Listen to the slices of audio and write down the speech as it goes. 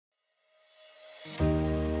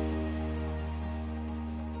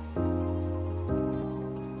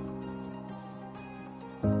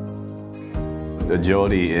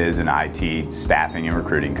Agility is an IT staffing and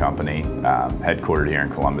recruiting company headquartered here in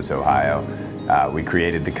Columbus, Ohio. We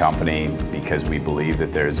created the company because we believe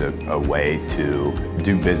that there's a way to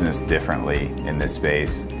do business differently in this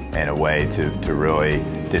space and a way to really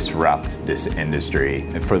disrupt this industry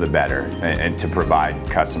for the better and to provide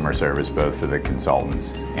customer service both for the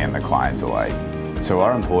consultants and the clients alike. So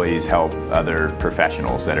our employees help other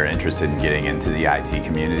professionals that are interested in getting into the IT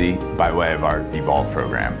community by way of our Evolve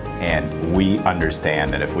program. And we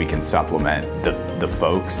understand that if we can supplement the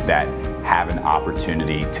folks that have an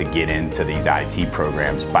opportunity to get into these IT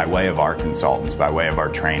programs by way of our consultants, by way of our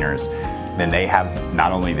trainers, then they have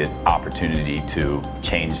not only the opportunity to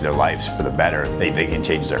change their lives for the better, they can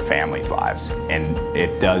change their families' lives. And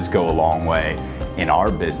it does go a long way in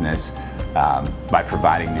our business by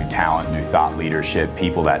providing new talent, new thought leadership,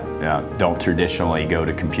 people that don't traditionally go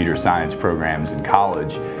to computer science programs in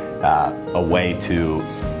college, a way to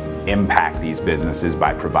impact these businesses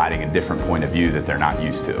by providing a different point of view that they're not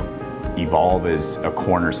used to. Evolve is a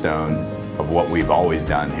cornerstone of what we've always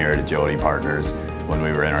done here at Agility Partners. When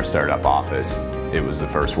we were in our startup office, it was the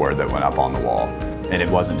first word that went up on the wall. And it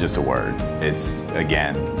wasn't just a word. It's,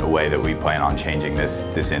 again, a way that we plan on changing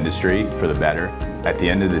this industry for the better. At the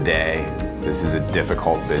end of the day, this is a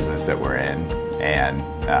difficult business that we're in. And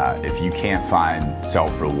if you can't find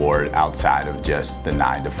self-reward outside of just the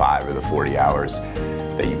 9 to 5 or the 40 hours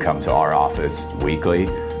that you come to our office weekly,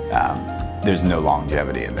 there's no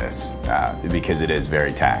longevity in this because it is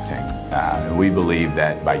very taxing. We believe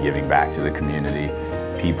that by giving back to the community,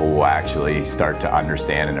 people will actually start to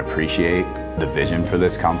understand and appreciate the vision for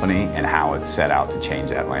this company and how it's set out to change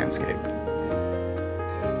that landscape.